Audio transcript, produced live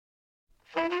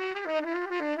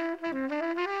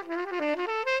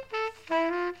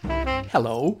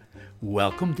Hello,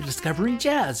 welcome to Discovering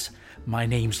Jazz. My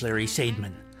name's Larry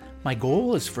Seidman. My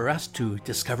goal is for us to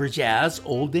discover jazz,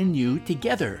 old and new,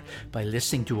 together by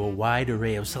listening to a wide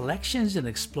array of selections and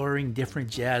exploring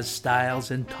different jazz styles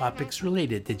and topics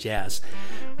related to jazz.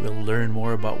 We'll learn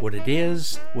more about what it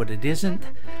is, what it isn't,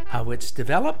 how it's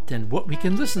developed, and what we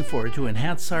can listen for to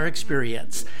enhance our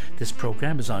experience. This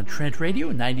program is on Trent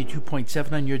Radio,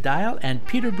 92.7 on your dial, and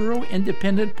Peterborough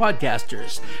Independent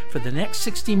Podcasters. For the next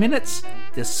 60 minutes,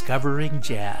 Discovering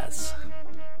Jazz.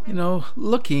 You know,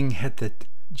 looking at the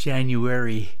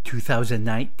January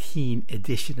 2019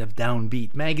 edition of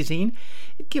Downbeat magazine,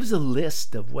 it gives a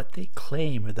list of what they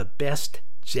claim are the best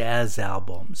jazz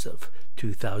albums of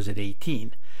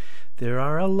 2018. There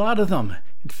are a lot of them.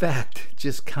 In fact,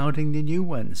 just counting the new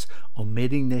ones,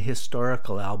 omitting the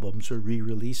historical albums or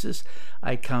re-releases,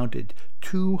 I counted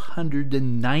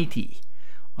 290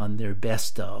 on their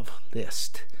best of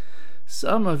list.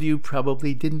 Some of you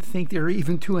probably didn't think there were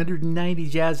even 290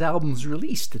 jazz albums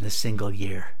released in a single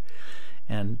year.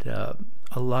 And a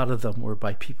lot of them were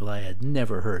by people I had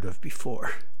never heard of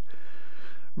before.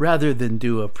 Rather than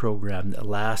do a program that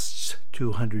lasts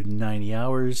 290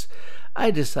 hours, I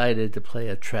decided to play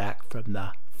a track from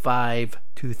the 5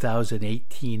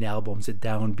 2018 albums that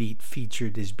Downbeat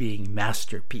featured as being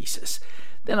masterpieces.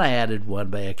 Then I added one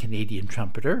by a Canadian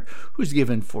trumpeter who's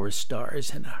given 4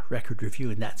 stars in a record review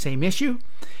in that same issue,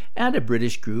 and a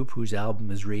British group whose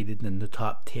album is rated in the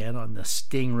top 10 on the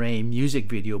Stingray music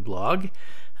video blog,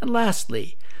 and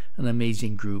lastly, an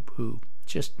amazing group who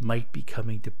just might be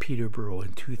coming to Peterborough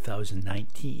in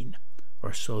 2019,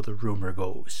 or so the rumor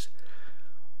goes.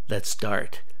 Let's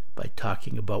start by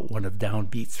talking about one of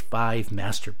Downbeat's 5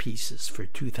 masterpieces for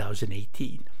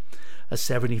 2018. A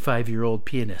 75-year-old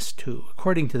pianist who,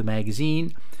 according to the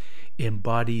magazine,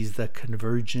 embodies the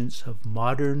convergence of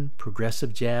modern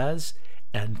progressive jazz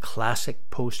and classic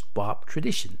post-bop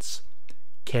traditions,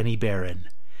 Kenny Barron,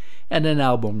 and an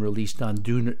album released on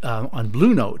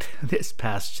Blue Note this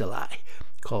past July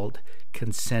called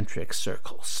Concentric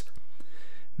Circles.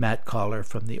 Matt Collar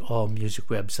from the AllMusic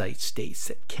website states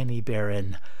that Kenny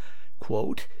Barron,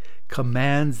 quote,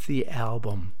 commands the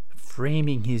album,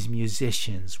 framing his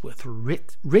musicians with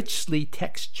richly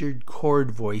textured chord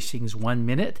voicings 1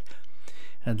 minute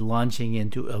and launching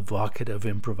into evocative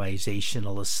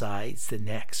improvisational asides the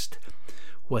next.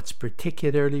 What's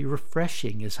particularly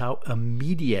refreshing is how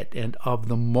immediate and of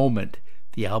the moment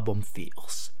the album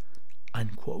feels,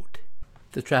 unquote.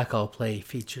 The track I'll play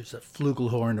features a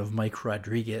flugelhorn of Mike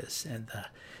Rodriguez and the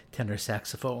tenor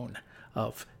saxophone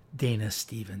of Dana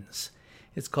Stevens.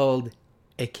 It's called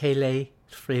Aquele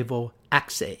Frevo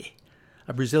Axe,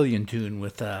 a Brazilian tune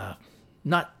with a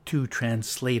not too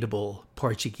translatable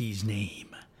Portuguese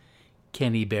name,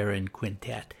 Kenny Barron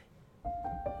Quintet.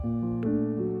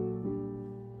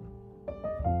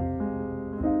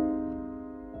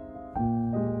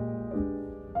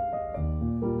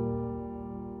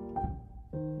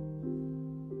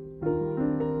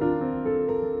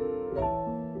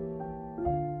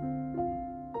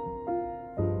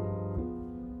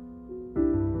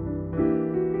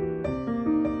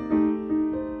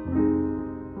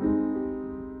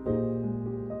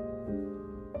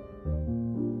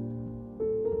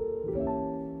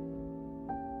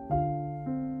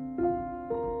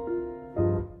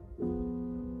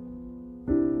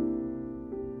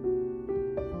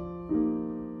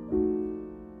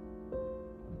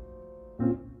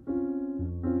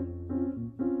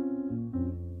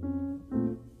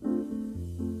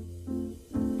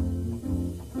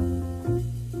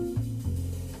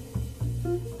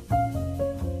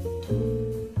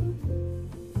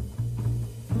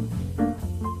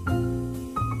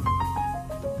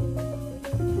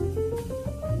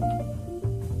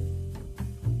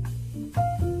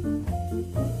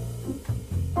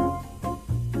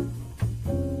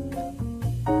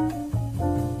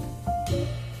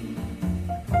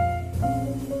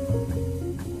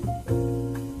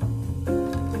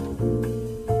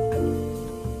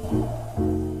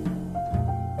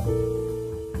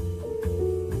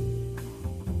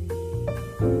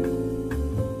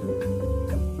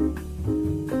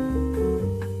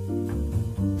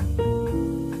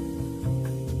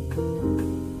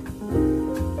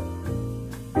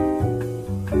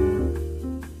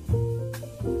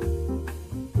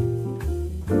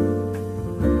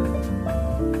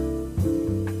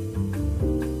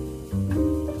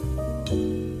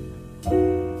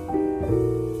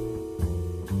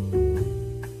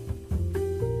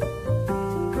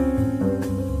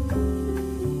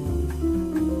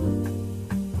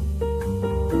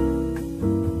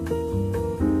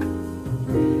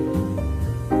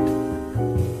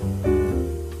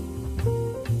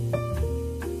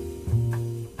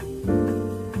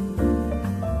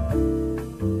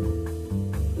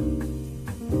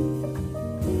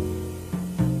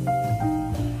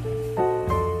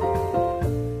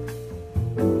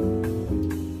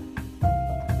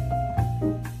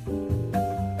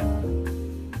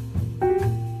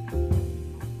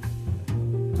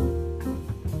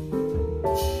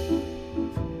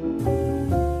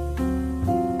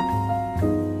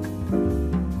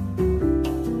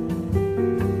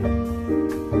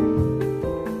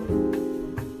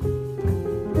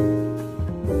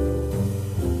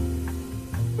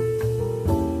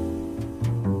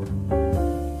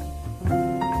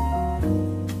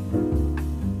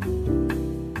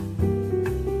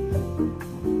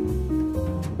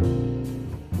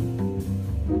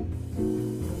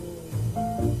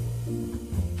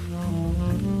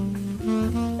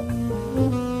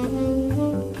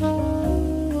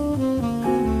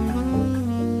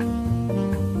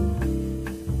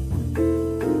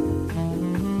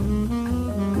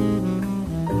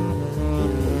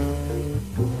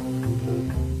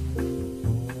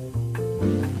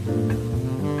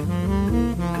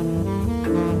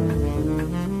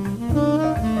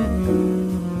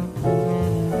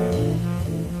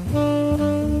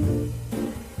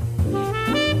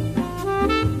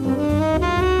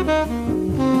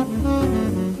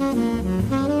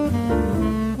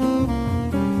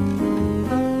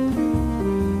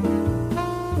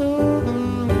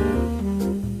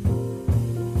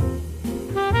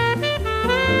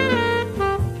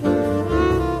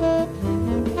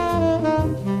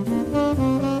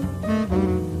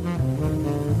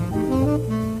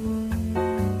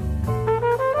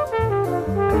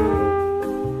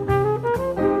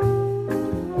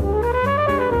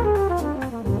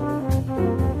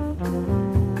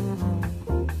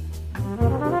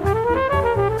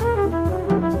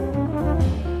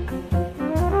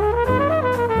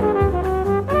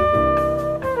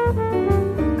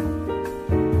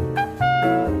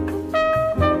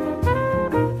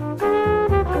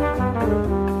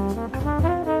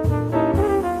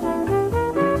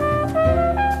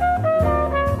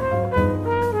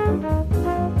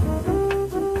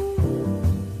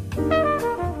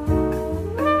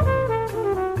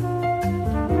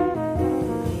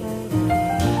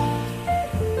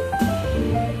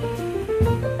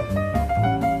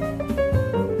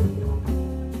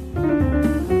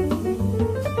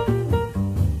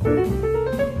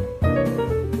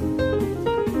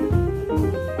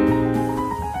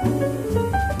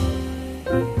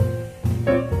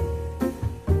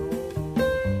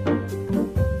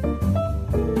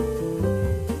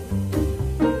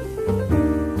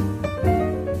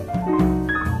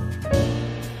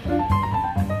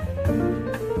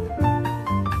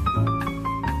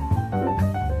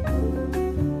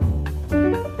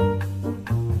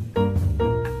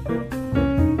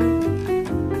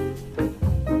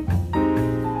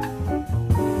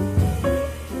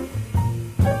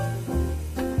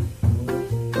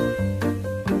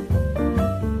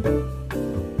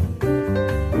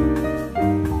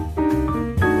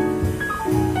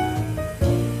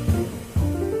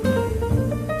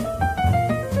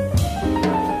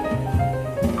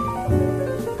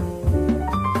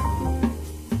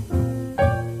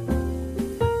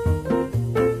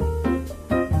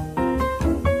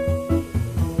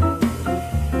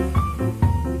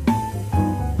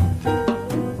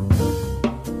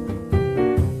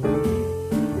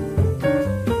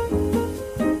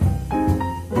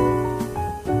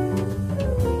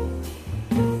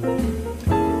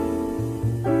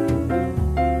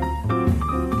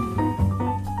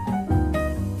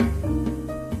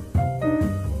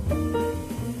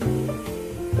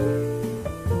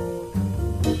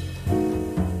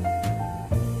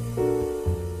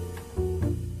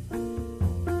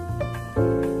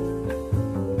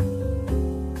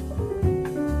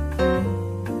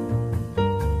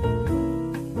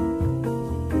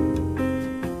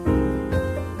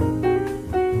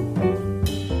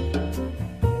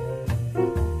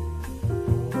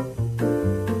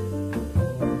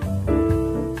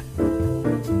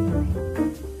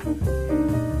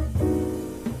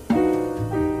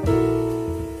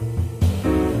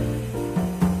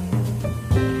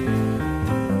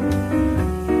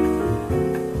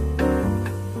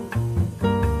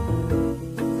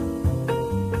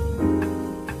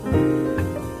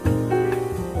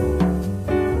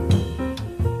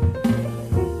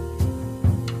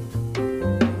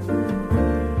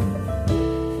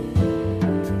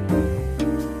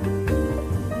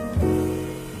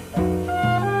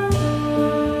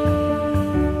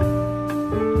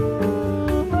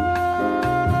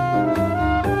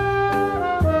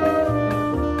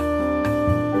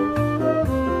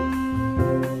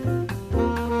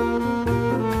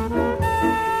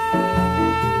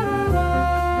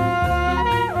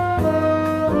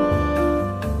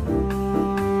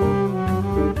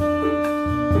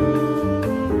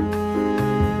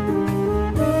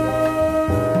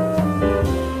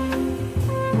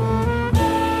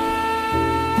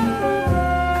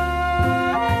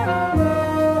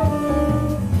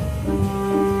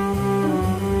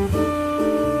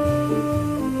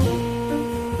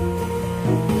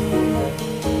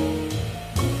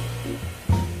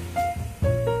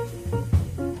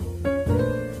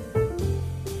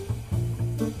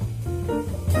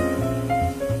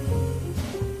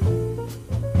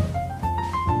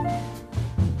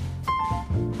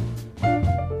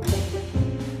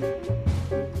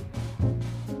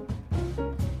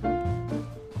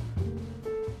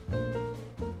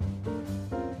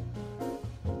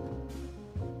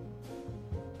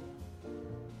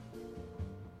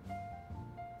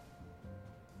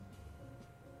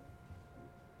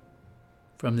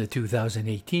 From the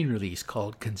 2018 release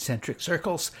called Concentric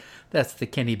Circles, that's the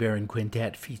Kenny Barron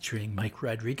Quintet featuring Mike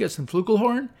Rodriguez on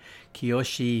flugelhorn,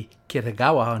 Kiyoshi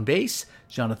Kitagawa on bass,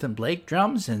 Jonathan Blake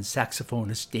drums, and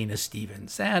saxophonist Dana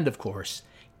Stevens, and of course,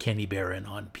 Kenny Barron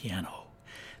on piano.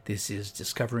 This is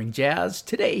Discovering Jazz,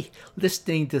 today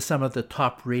listening to some of the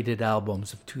top-rated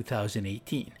albums of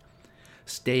 2018.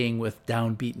 Staying with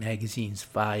Downbeat Magazine's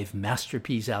 5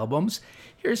 masterpiece albums,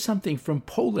 here's something from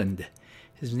Poland.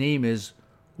 His name is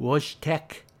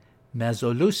Wojtek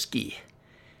Mazolewski.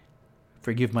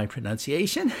 Forgive my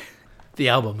pronunciation. The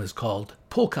album is called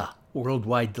Polka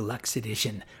Worldwide Deluxe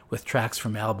Edition, with tracks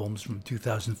from albums from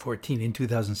 2014 and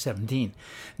 2017.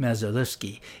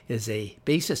 Mazolewski is a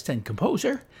bassist and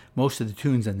composer. Most of the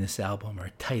tunes on this album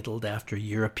are titled after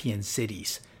European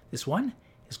cities. This one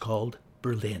is called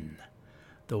Berlin.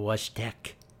 The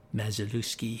Wojtek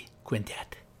Mazolewski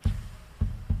Quintet.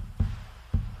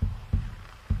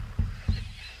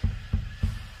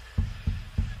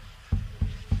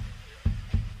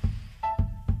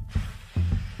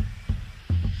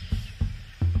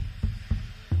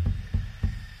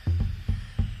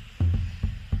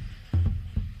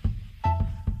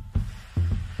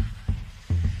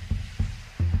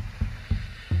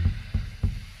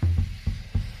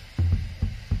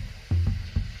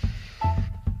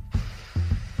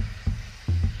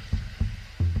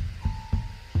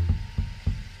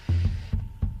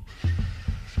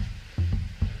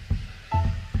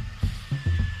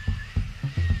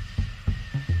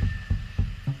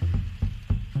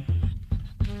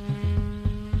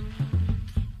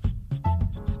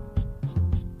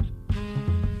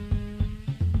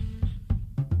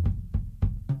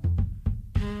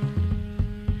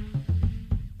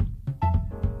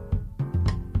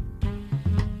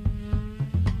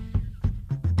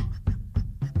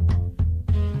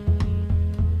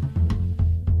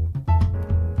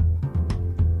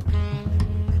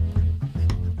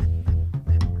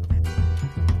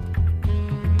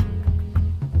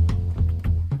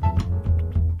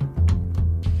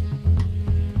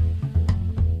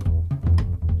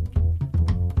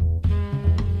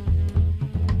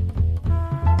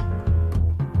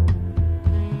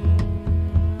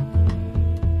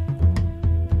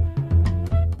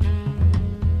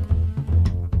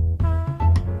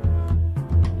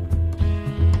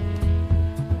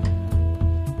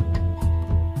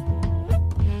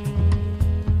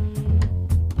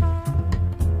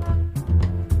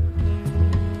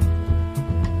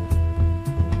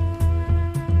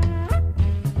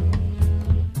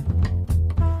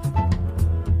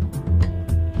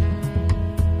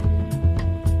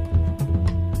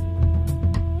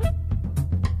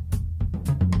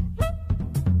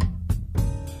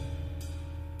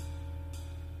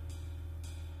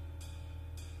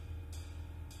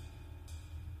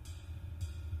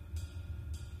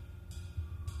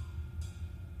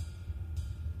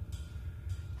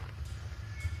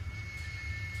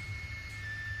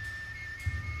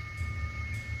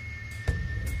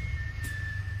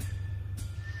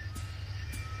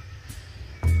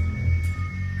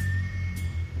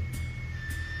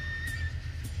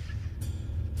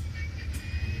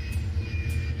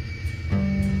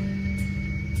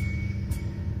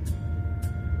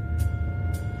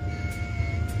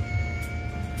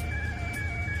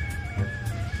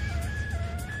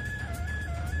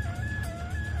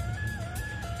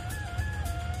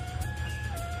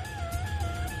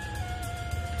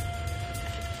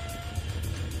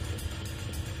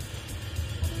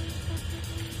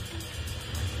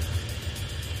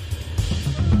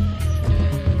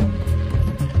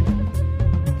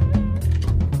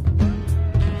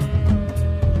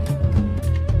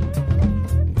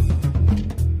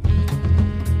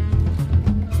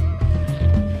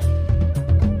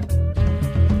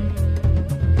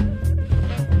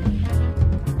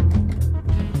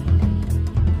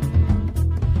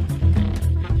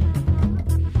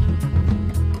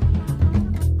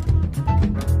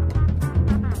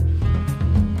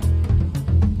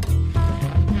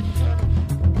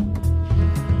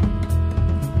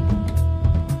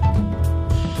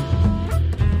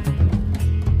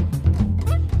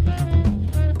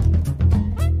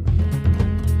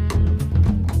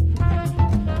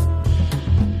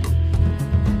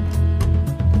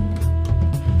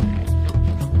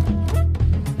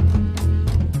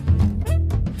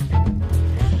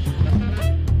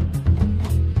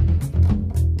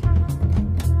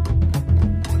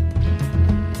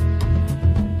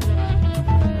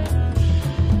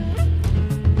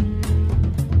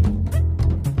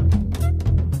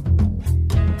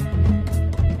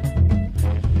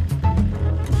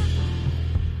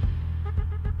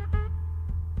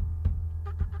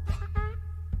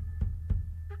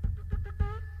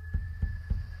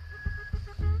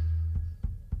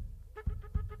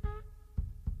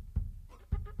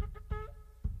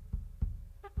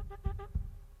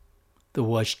 the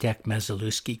Wojtek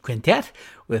Mazalewski Quintet,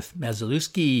 with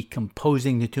Mazalewski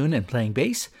composing the tune and playing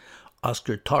bass,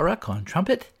 Oskar Torok on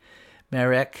trumpet,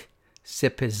 Marek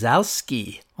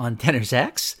Sipizalski on tenor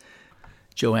sax,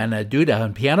 Joanna Duda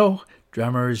on piano,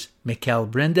 drummers Mikkel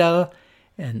Brindel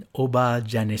and Oba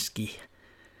Janiski.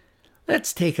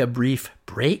 Let's take a brief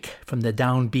break from the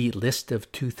downbeat list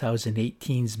of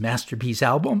 2018's masterpiece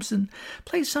albums and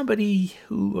play somebody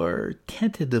who are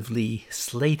tentatively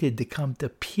slated to come to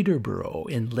Peterborough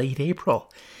in late April.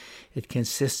 It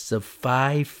consists of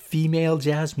 5 female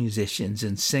jazz musicians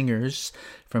and singers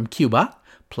from Cuba,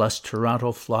 plus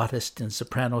Toronto flautist and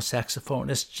soprano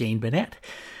saxophonist Jane Bennett.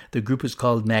 The group is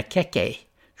called Makeke,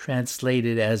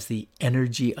 translated as the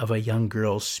energy of a young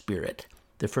girl's spirit.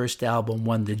 The first album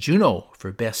won the Juno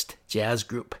for Best Jazz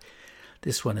Group.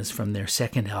 This one is from their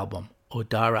second album,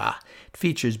 Odara. It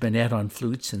features Bennett on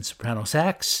flutes and soprano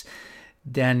sax,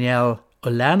 Danielle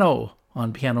Olano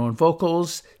on piano and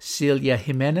vocals, Celia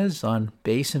Jimenez on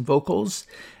bass and vocals,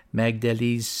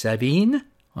 Magdalise Savine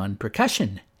on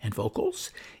percussion and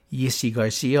vocals, Yissi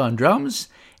Garcia on drums,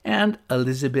 and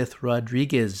Elizabeth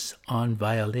Rodriguez on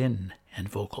violin and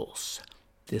vocals.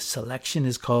 This selection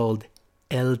is called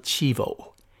El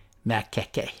Chivo,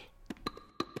 Makeke.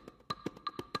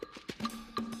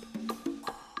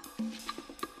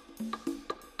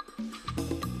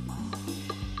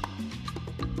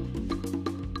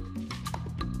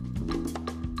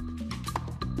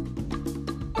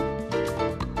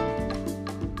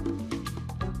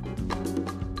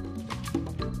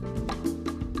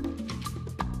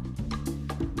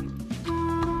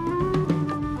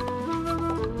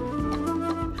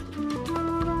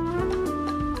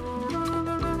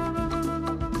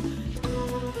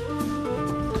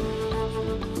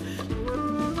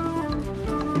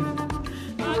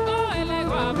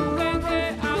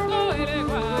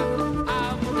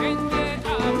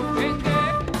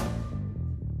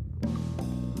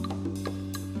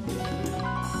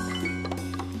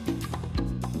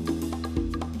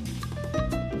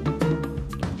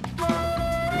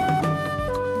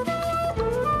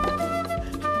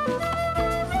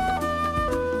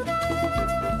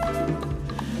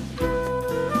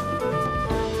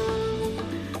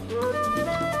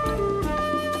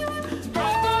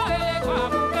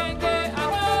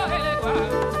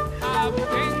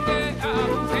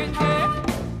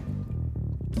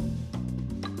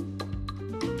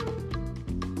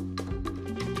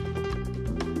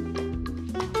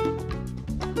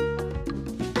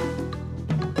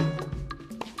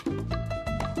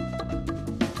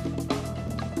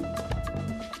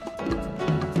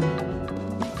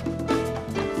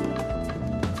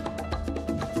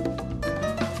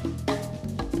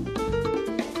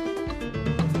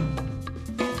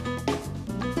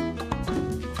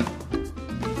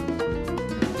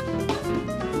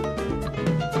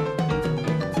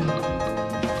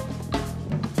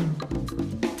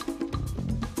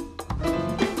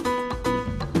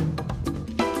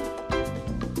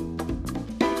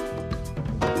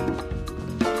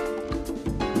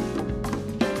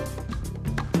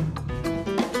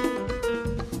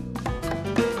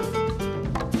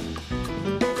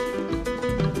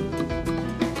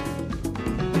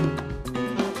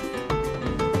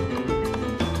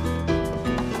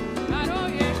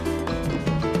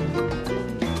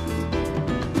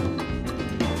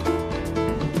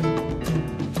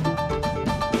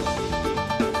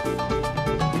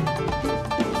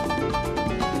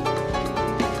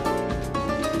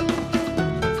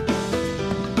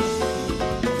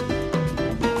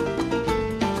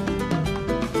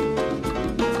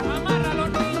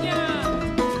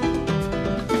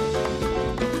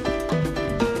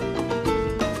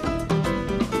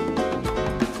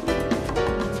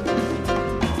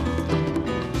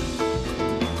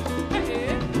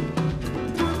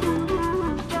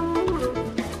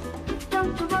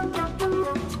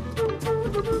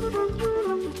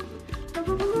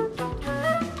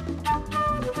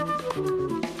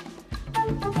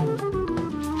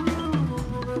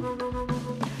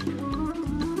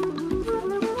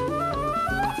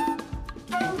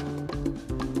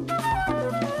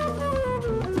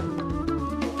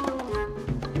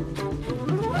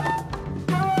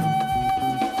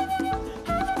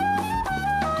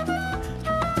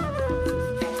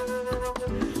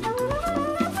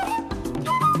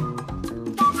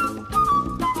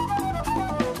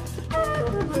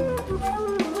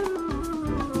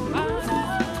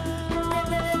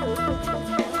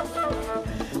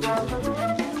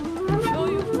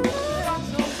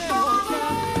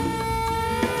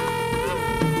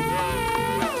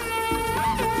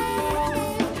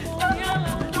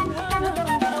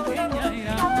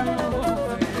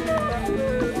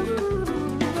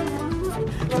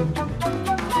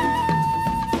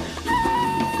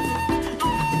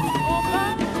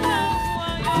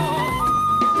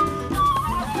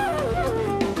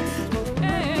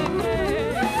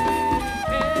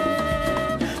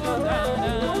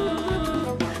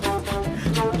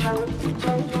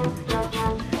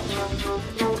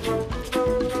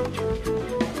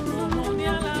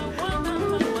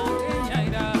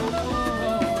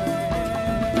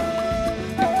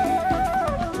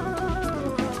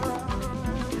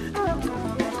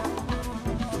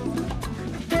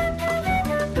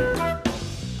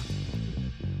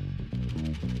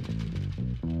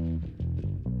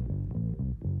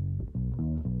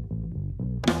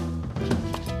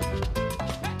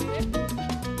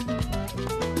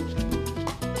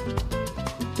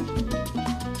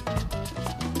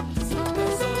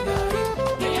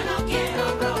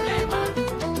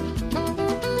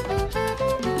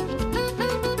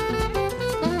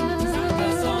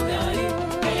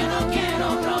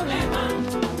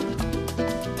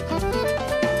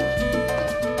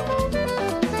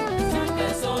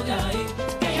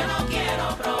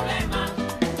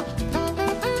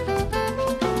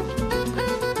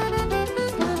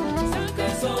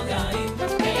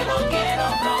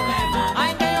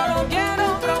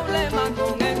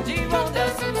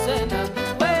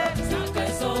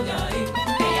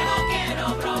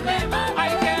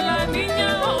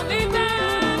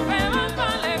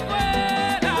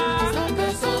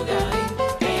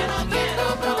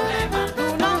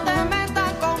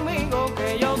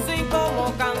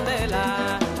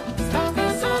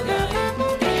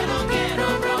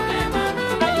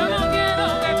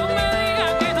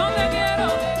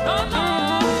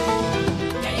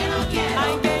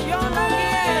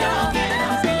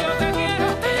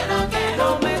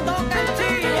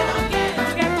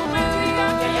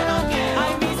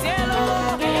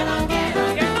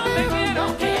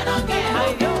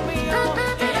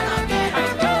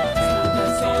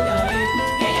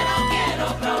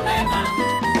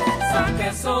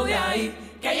 eso de ahí,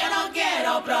 que yo no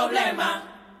quiero problema.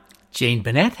 Jane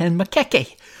Bennett and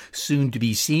Makeke, soon to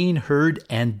be seen, heard,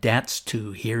 and danced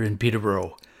to here in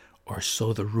Peterborough, or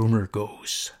so the rumor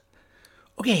goes.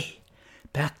 Okay,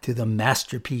 back to the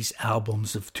masterpiece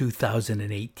albums of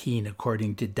 2018,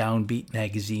 according to Downbeat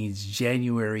Magazine's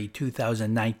January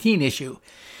 2019 issue.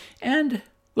 And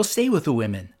we'll stay with the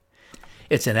women.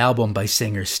 It's an album by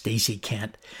singer Stacey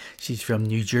Kent. She's from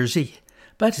New Jersey,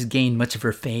 but has gained much of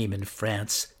her fame in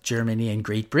France, Germany, and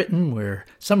Great Britain, where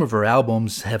some of her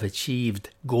albums have achieved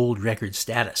gold record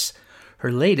status.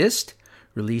 Her latest,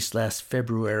 released last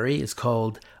February, is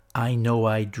called I Know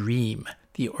I Dream,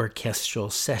 the Orchestral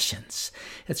Sessions.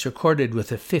 It's recorded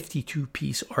with a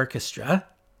 52-piece orchestra,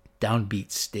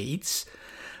 Downbeat states.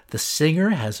 The singer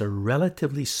has a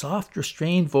relatively soft,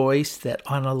 restrained voice that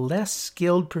on a less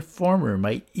skilled performer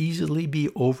might easily be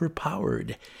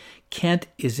overpowered. Kent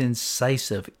is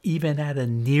incisive, even at a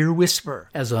near whisper,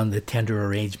 as on the tender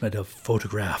arrangement of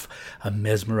Photograph, a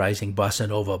mesmerizing bossa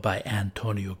nova by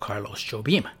Antonio Carlos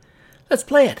Jobim. Let's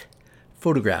play it.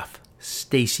 Photograph,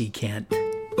 Stacey Kent.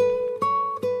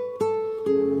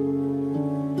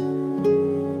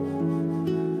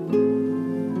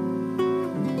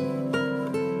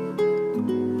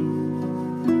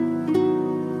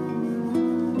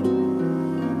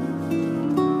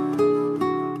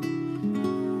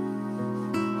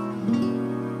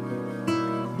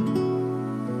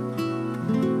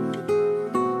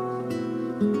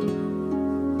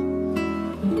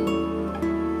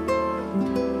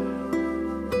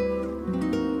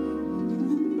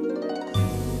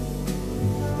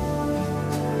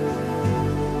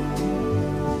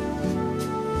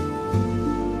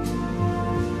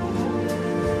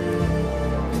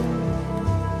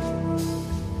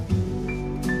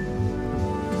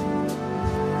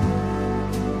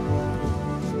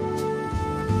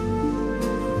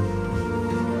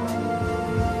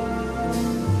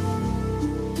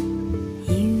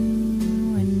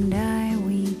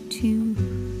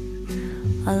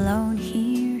 Alone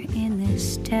here in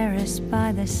this terrace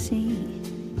by the sea.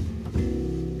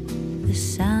 The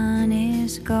sun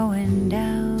is going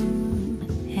down,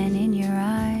 and in your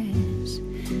eyes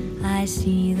I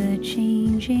see the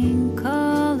changing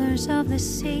colors of the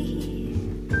sea.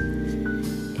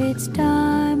 It's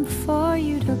time for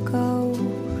you to go,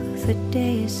 the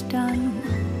day is done,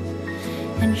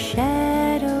 and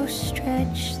shadows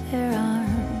stretch their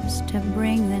arms to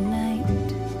bring the night.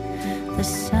 The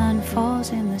sun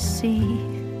falls in the sea,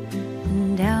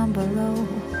 and down below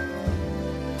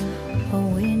a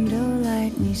window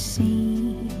light we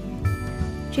see,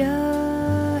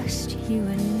 just you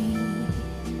and me.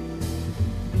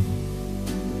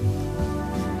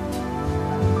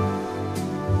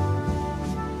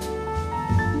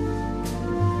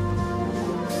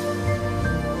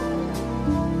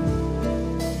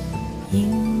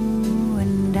 You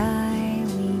and I,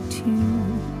 we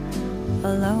two,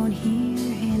 alone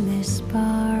here in this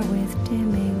bar with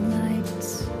dimming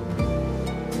lights.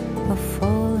 A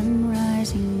full and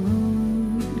rising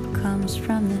moon comes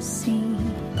from the sea,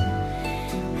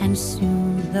 and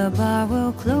soon the bar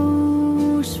will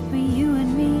close for you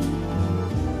and me.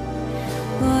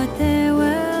 But there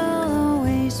will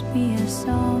always be a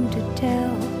song to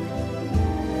tell,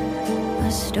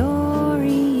 a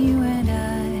story you and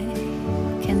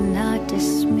I cannot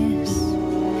dismiss,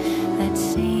 that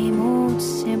same old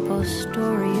simple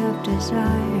story of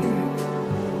desire.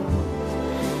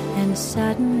 And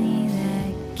suddenly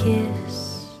that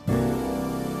kiss,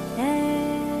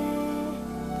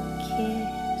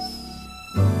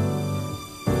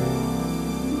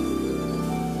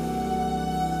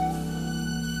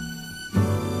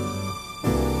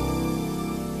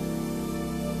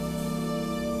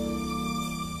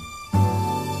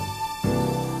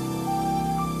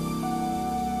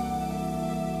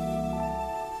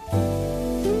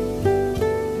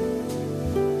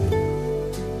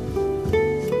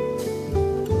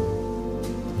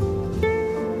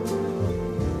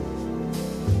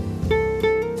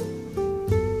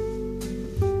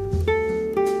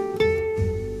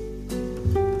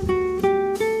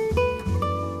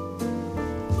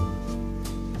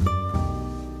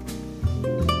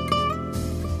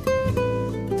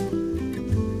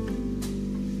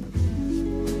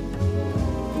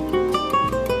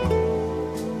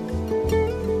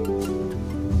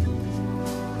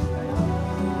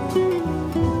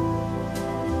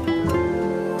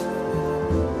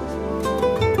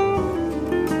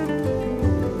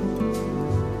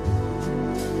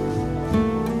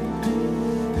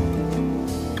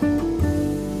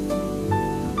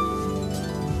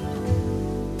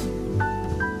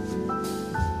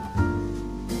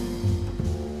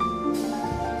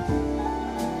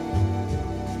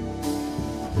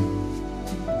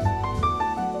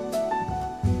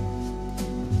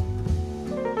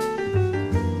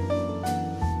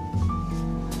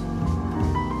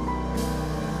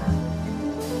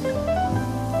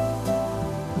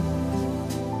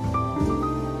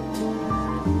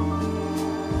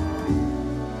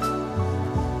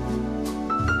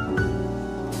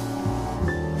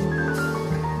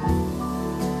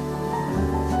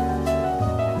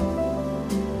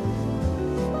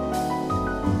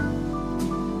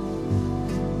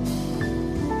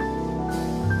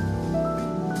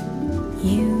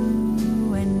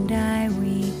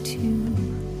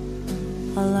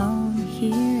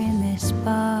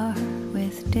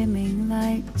 dimming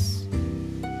lights.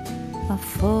 A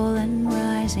full and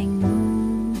rising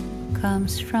moon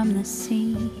comes from the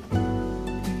sea,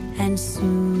 and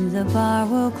soon the bar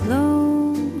will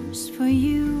close for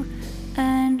you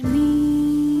and me.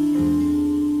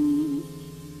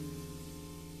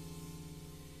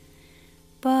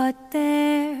 But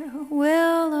there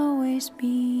will always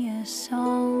be a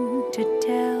song to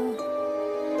tell,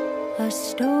 a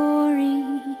story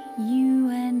you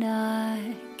and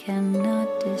I cannot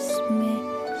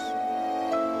dismiss.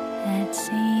 That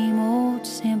same old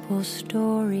simple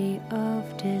story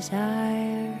of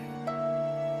desire.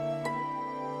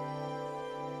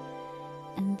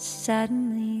 And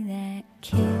suddenly that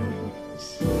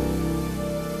kiss,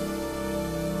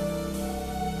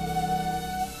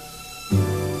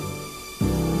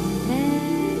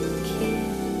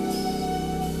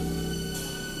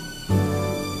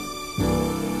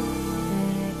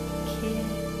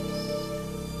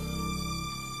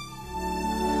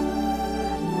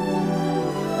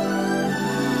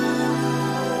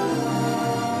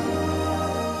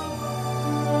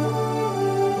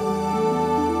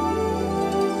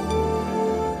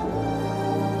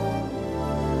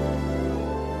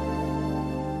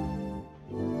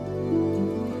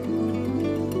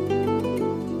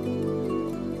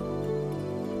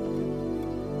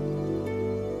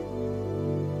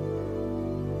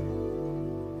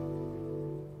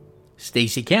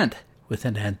 Stacey Kent with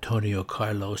an Antonio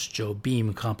Carlos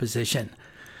Jobim composition.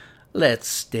 Let's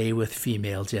stay with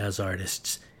female jazz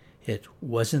artists. It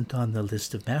wasn't on the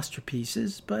list of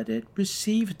masterpieces, but it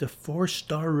received a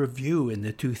 4-star review in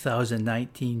the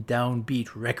 2019 Downbeat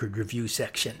Record Review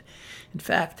section. In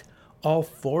fact, all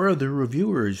 4 of the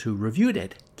reviewers who reviewed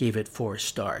it gave it 4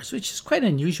 stars, which is quite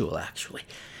unusual actually.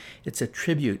 It's a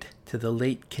tribute to the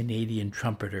late Canadian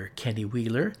trumpeter Kenny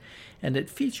Wheeler, and it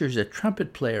features a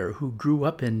trumpet player who grew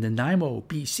up in Nanaimo,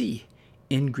 BC,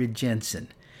 Ingrid Jensen,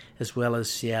 as well as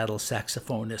Seattle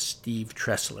saxophonist Steve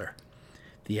Tressler.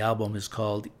 The album is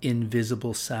called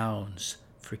Invisible Sounds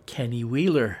for Kenny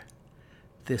Wheeler.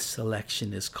 This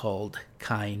selection is called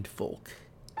Kind Folk.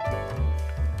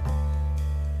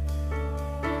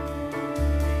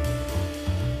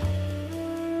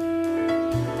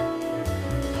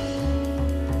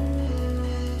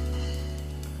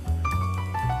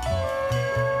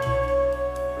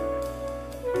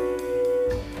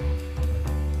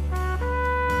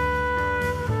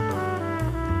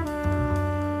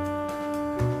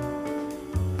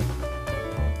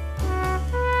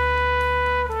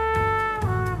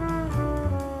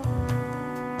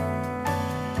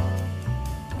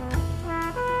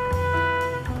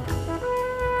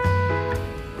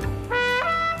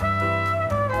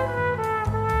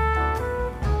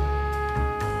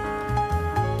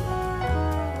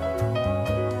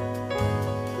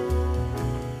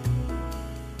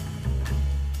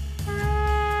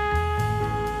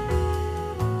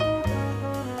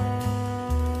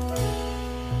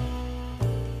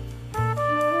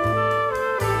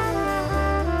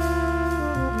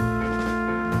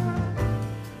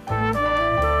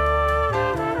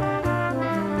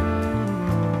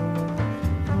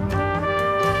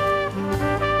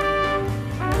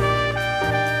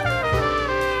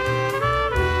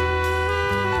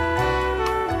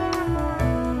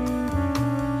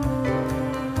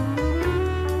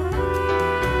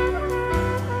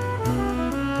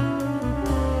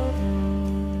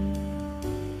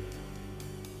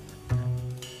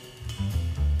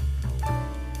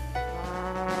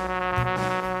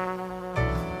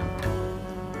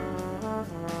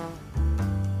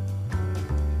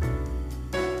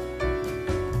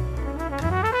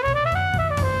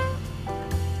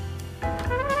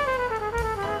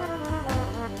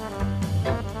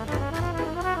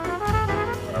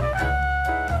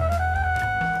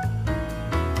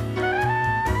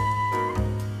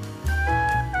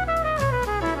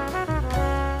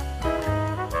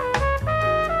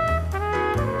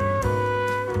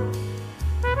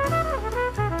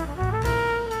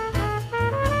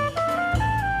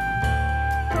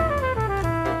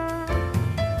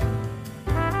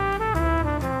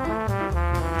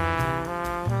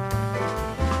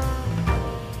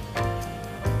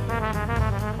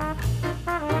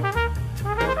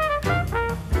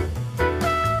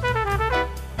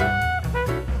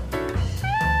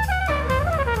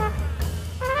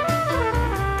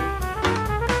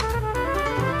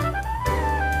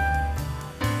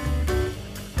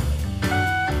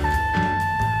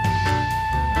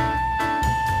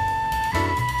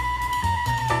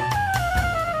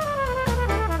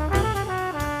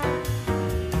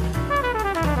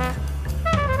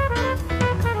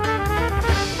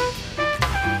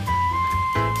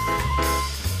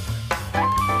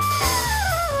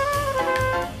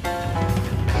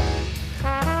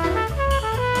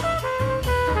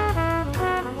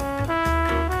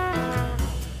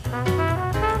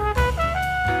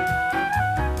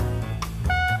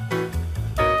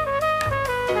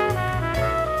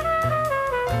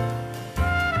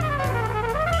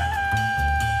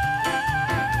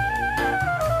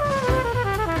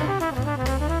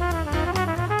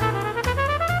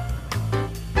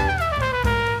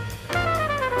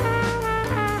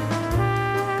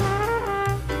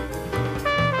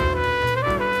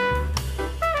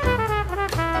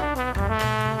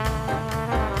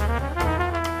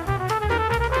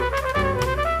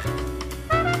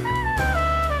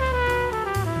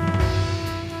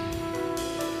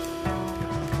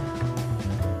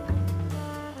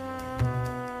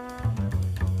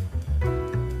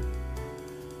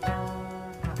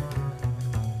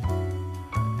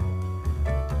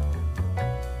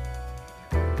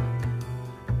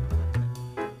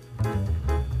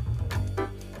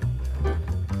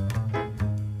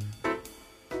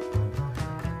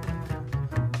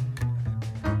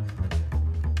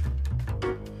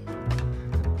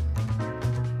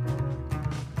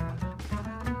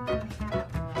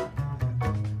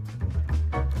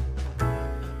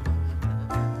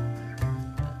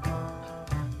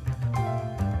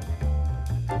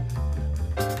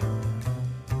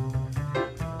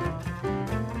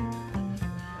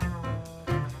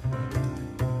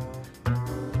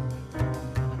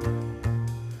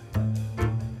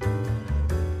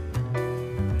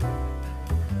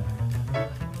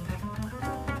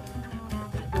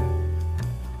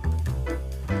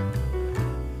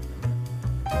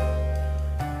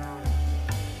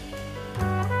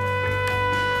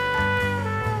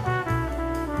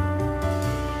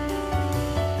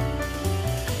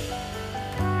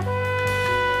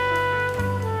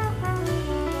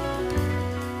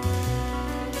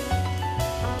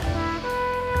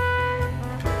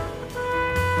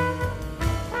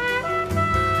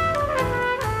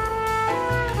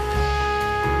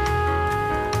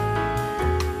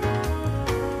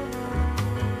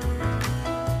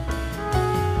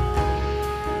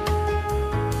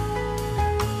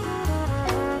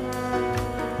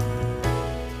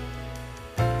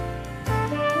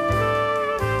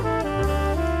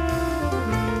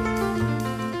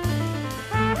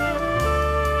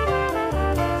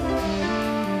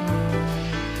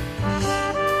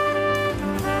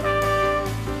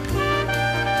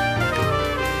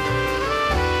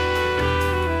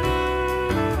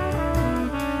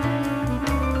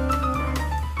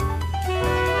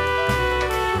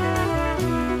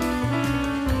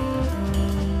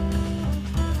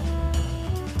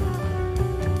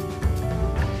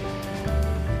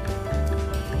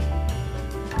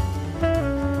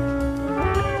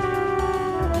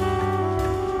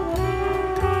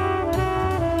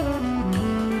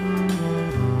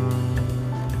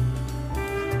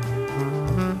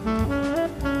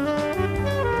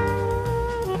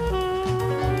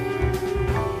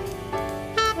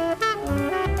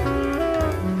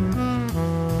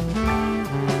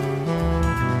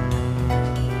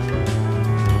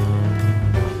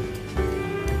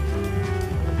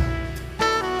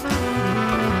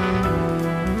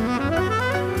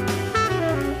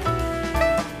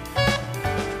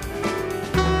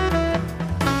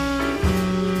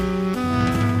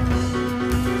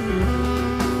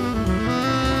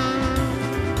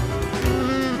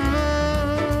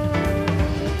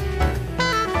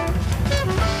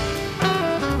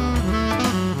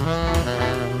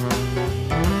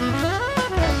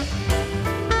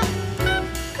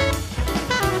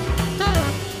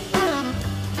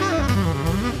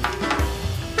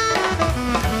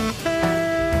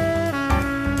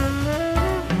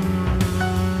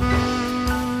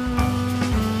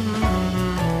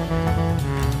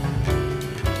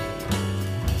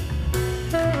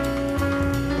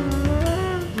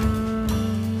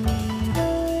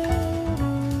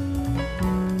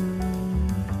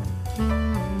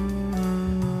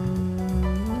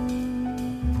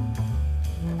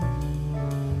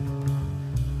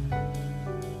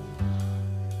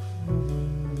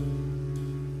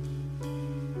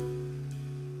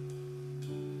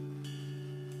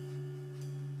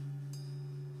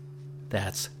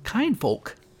 That's Kind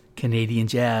Folk, Canadian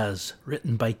jazz,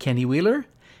 written by Kenny Wheeler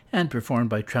and performed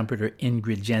by trumpeter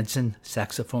Ingrid Jensen,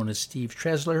 saxophonist Steve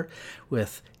Tresler,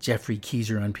 with Jeffrey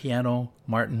Keyser on piano,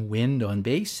 Martin Wind on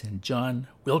bass, and John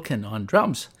Wilkin on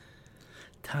drums.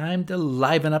 Time to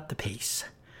liven up the pace.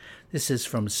 This is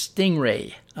from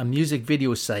Stingray, a music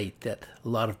video site that a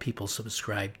lot of people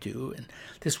subscribe to, and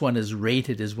this one is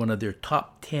rated as one of their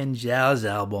top 10 jazz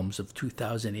albums of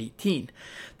 2018.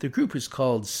 The group is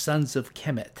called Sons of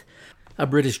Kemet, a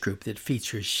British group that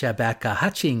features Shabaka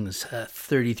Hutchings, a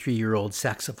 33-year-old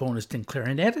saxophonist and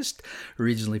clarinetist,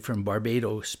 originally from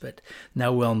Barbados, but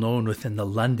now well known within the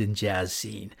London jazz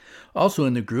scene. Also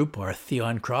in the group are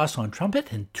Theon Cross on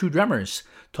trumpet and two drummers,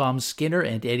 Tom Skinner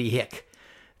and Eddie Hick.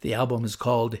 The album is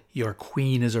called Your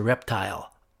Queen is a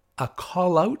Reptile, a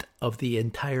call-out of the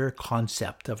entire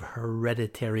concept of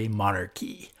hereditary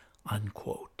monarchy,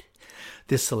 unquote.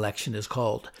 This selection is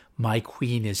called My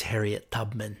Queen is Harriet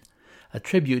Tubman, a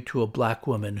tribute to a black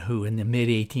woman who in the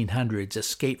mid-1800s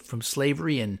escaped from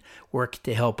slavery and worked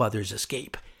to help others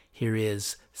escape. Here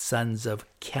is Sons of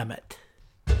Kemet.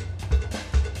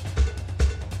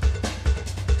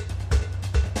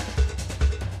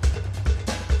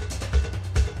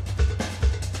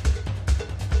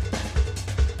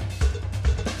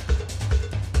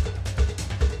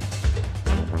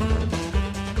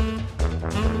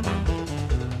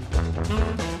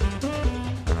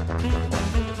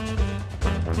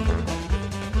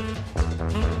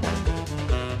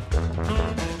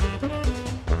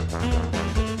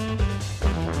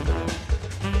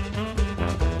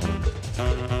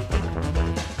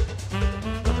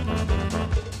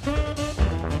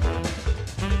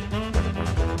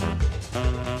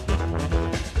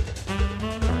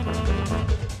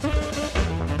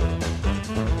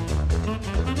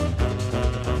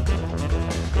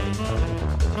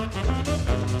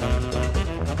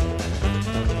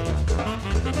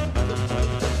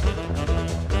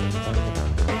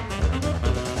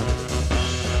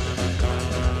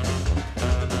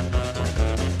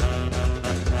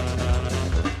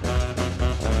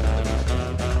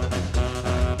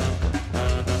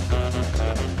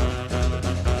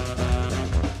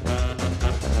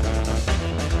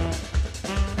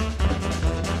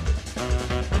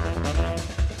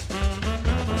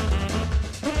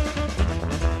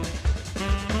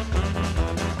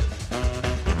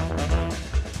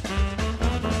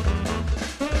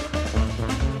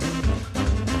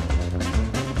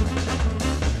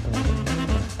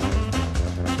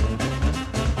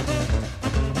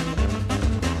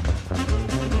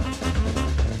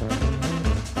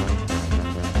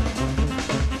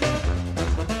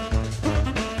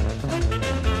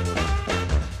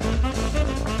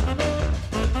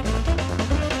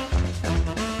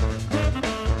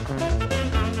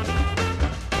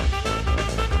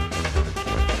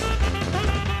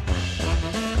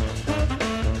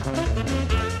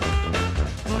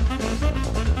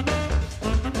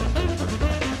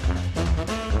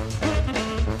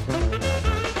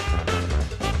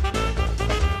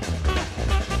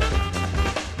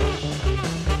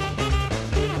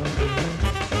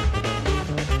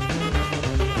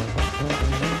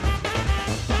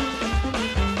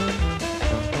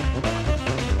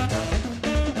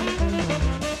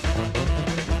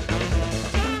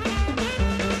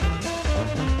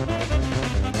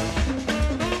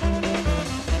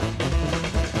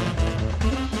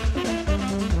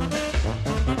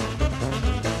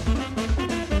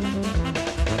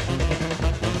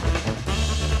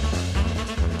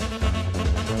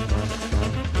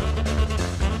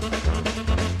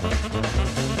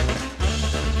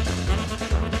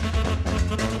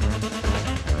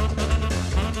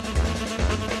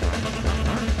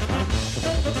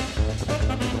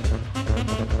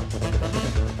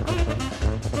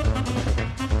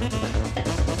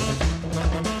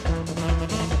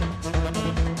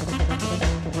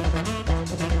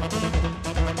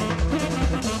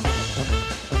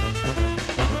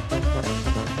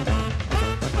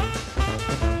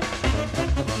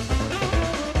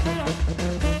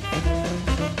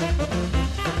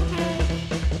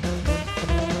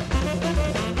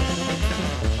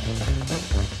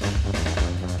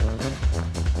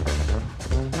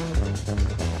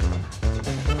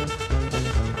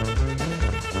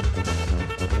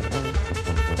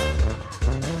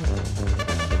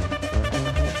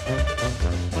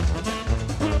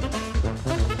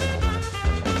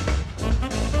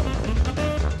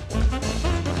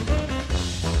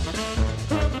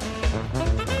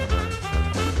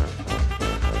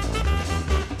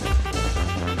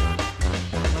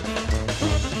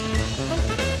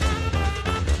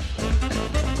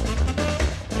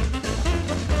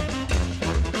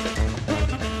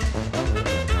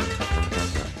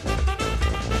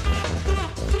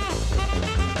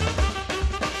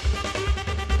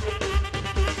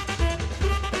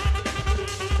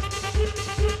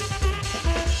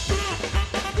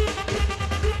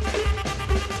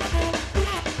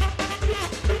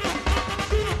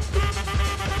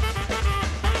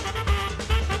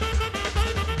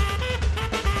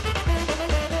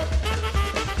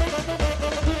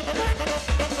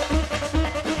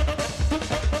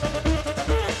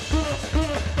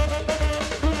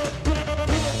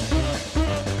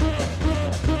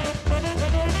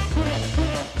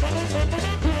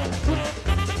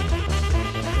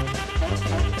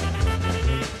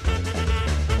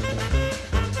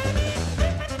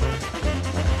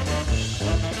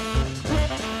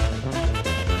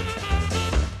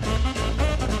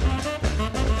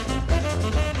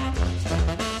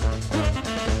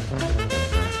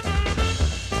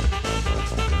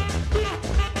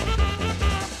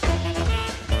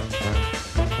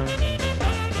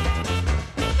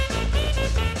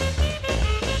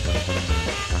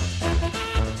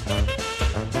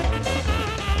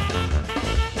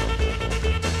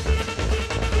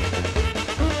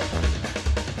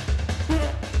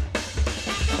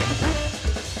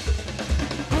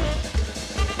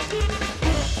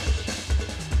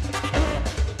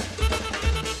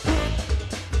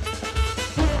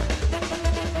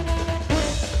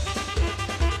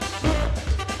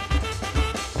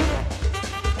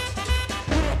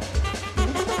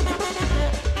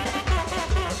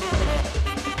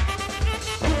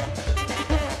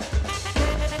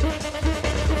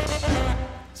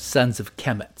 Sons of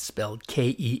Kemet, spelled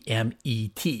Kemet.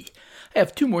 I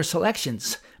have two more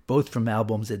selections, both from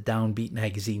albums that Downbeat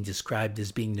magazine described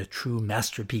as being the true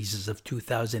masterpieces of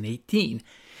 2018.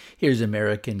 Here's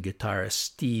American guitarist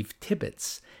Steve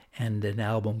Tibbetts and an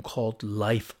album called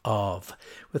Life Of,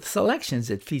 with selections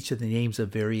that feature the names of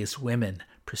various women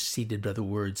preceded by the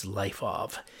words Life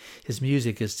Of. His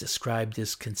music is described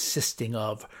as consisting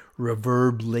of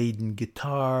reverb-laden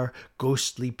guitar,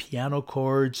 ghostly piano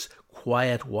chords,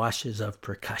 quiet washes of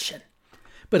percussion.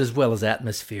 But as well as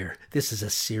atmosphere, this is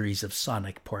a series of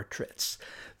sonic portraits.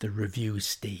 The review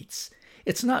states,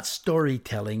 "It's not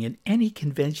storytelling in any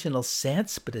conventional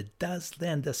sense, but it does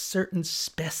lend a certain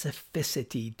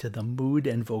specificity to the mood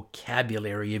and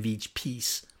vocabulary of each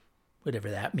piece,"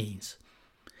 whatever that means.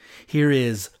 Here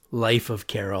is Life of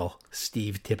Carol,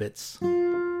 Steve Tibbetts.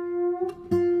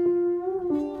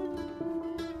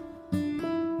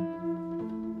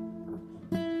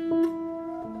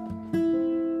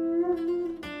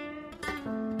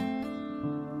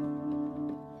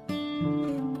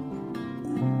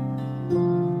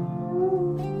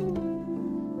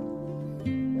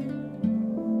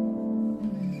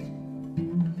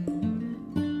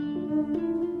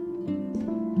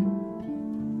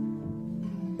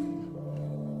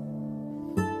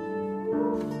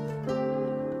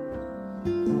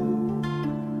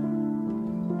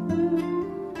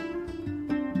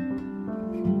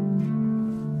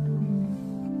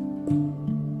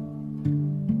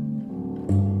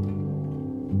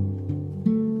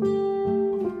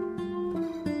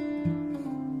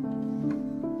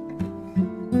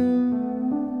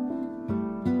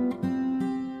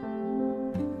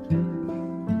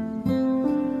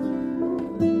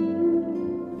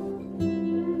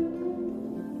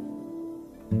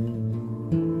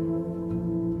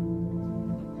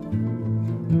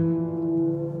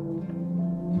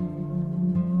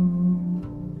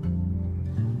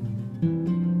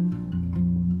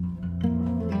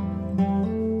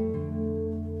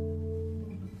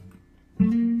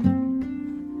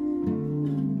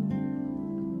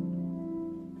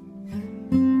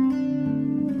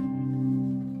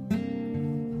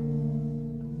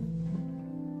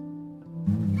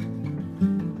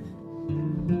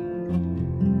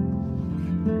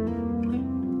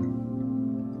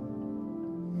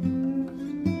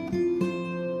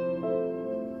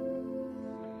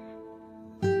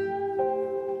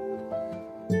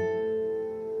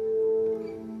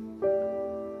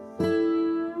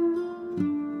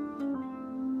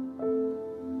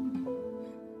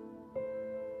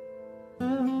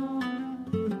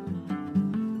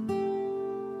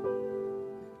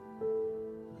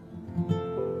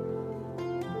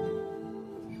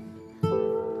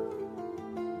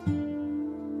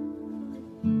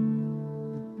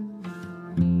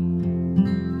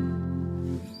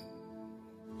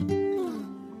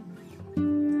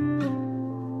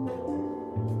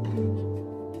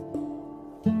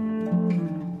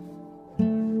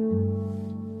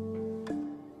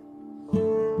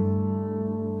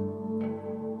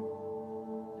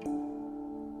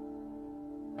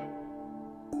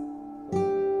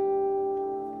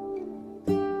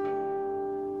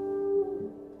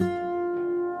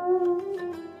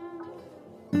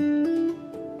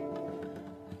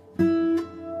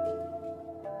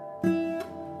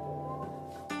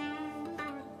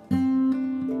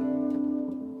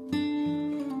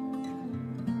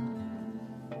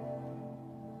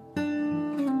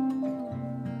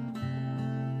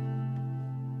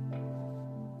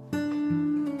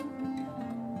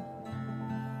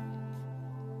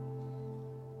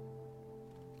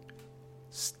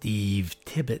 Steve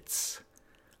Tibbetts.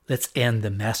 Let's end the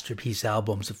masterpiece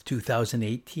albums of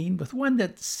 2018 with one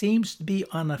that seems to be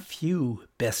on a few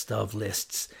best of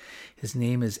lists. His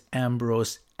name is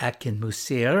Ambros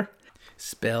Akinmusire,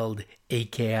 spelled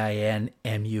Akinmusire.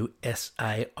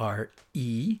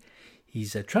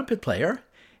 He's a trumpet player,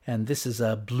 and this is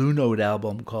a Blue Note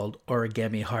album called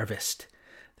Origami Harvest.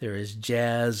 There is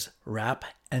jazz, rap,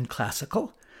 and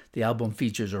classical. The album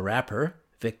features a rapper,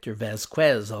 Victor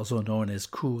Vasquez, also known as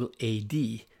Cool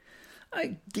AD.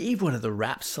 I gave one of the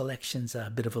rap selections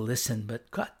a bit of a listen, but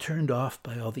got turned off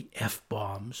by all the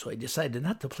F-bombs, so I decided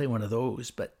not to play one of those.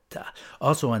 But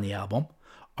also on the album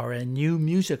are a new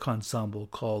music ensemble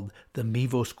called the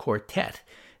Mivos Quartet,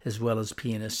 as well as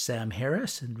pianist Sam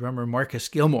Harris and drummer Marcus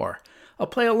Gilmore. I'll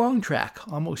play a long track,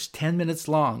 almost 10 minutes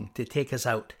long, to take us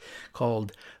out,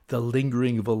 called The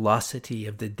Lingering Velocity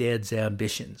of the Dead's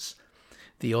Ambitions.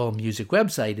 The AllMusic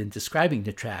website, in describing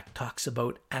the track, talks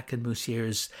about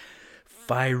Akinmusire's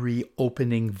fiery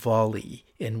opening volley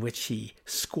in which he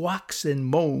squawks and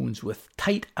moans with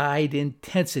tight-eyed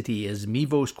intensity as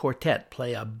Mevo's quartet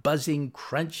play a buzzing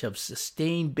crunch of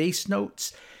sustained bass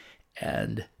notes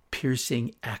and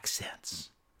piercing accents.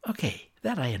 Okay,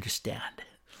 that I understand.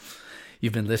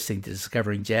 You've been listening to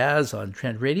Discovering Jazz on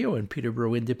Trent Radio and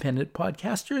Peterborough Independent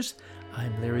Podcasters.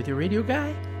 I'm Larry the Radio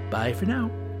Guy. Bye for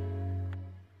now.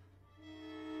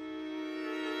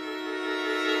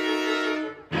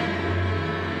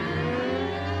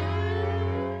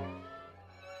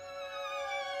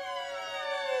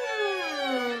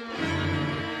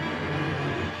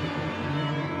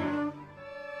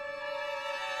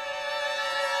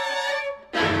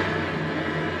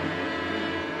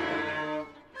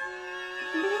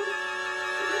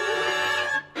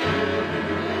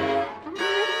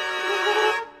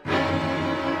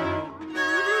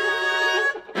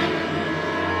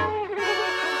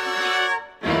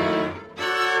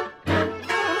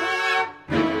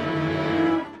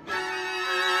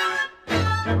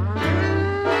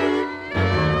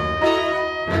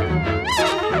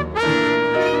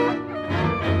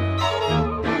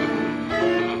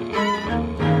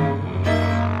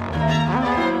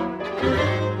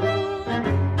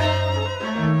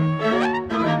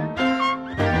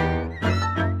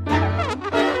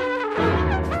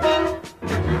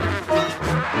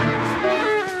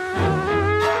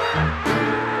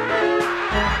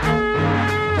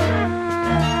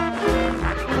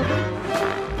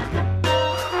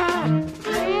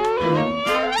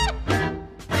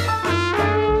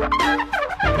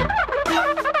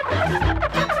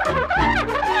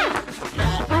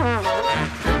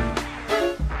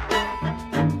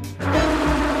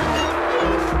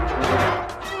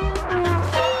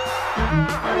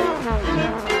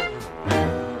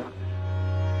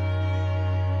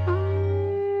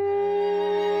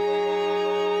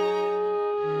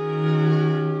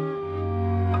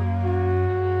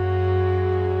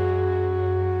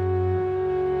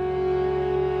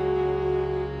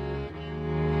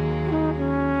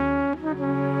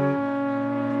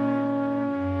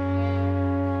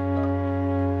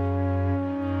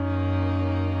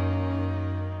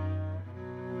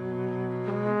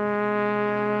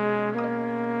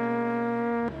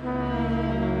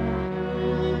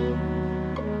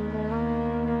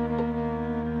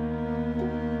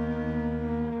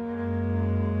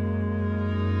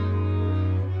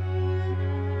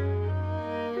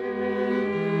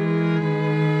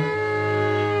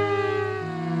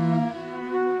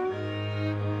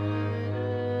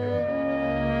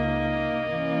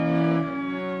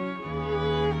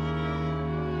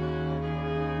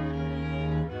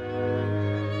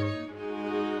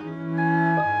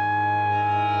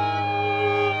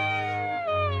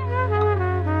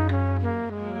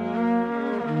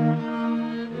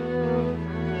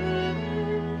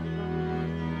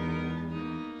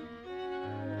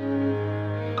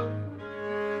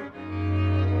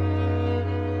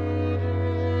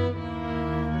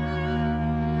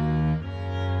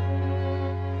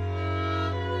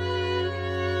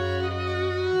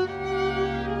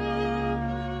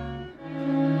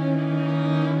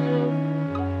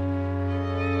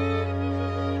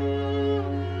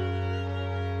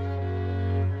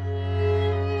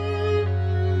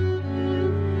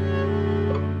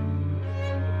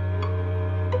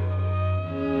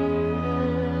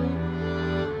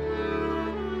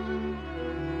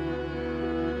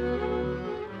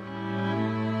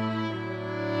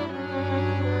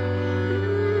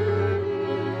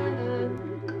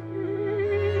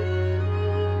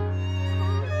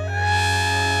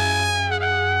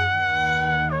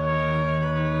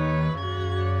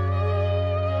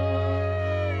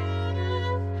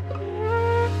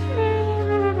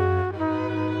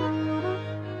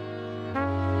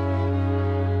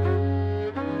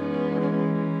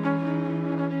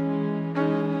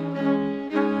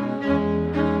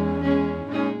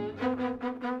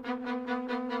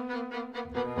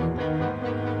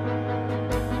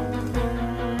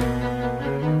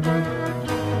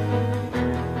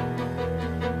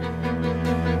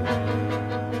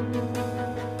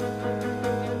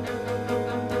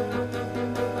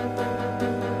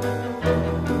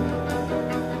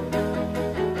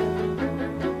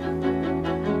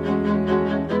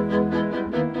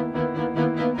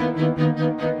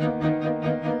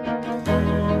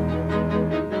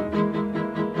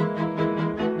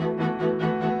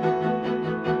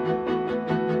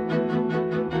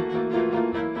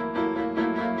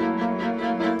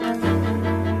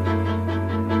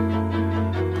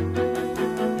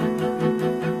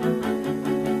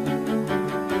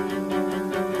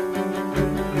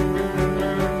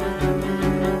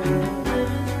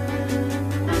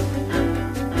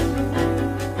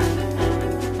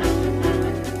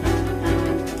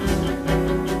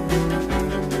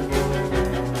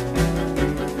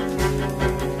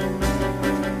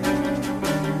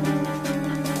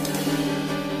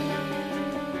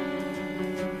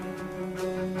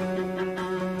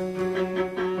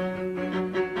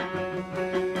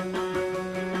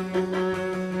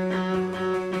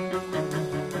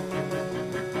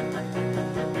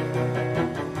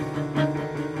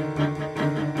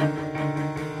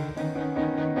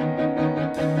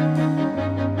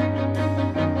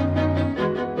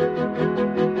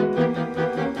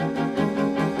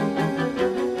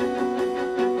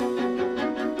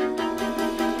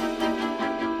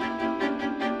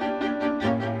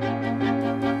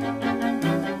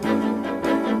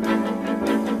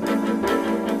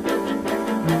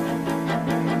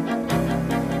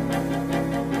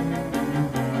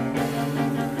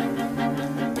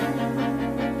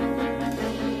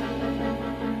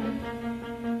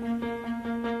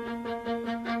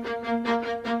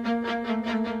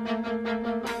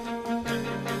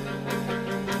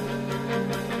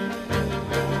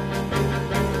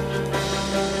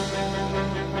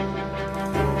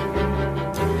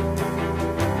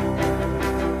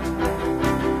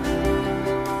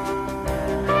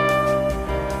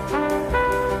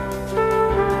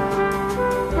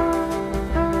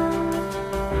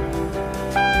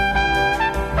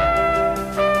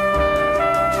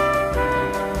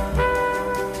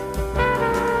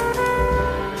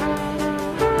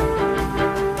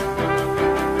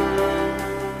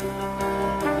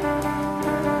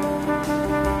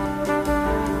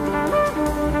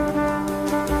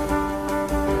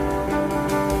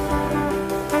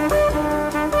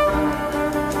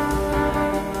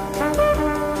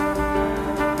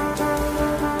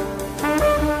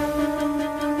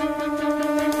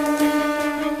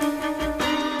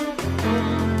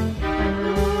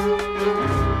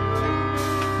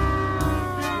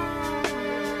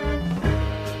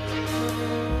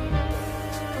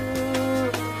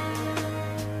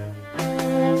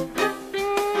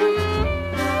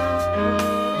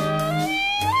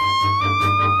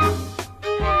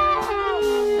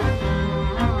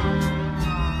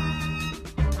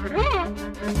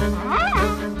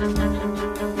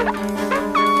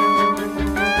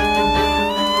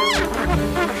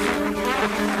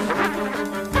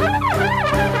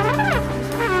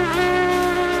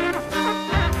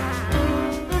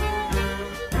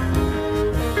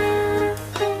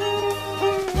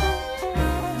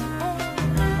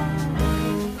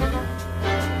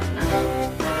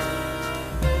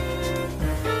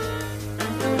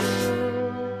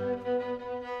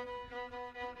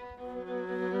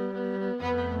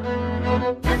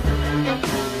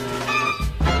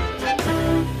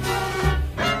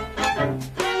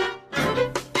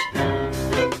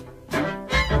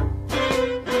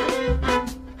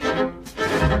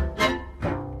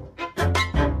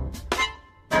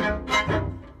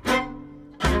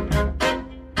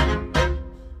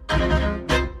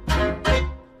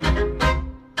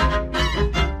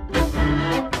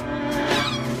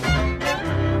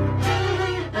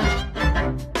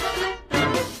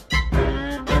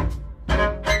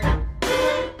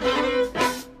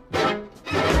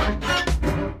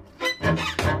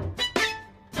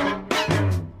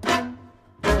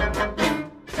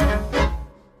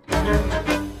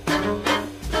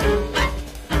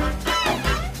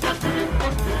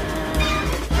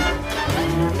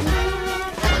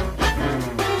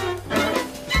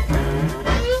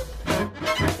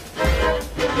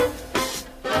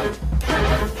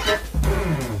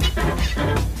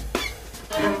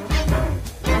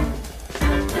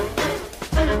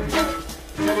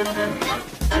 Thank you.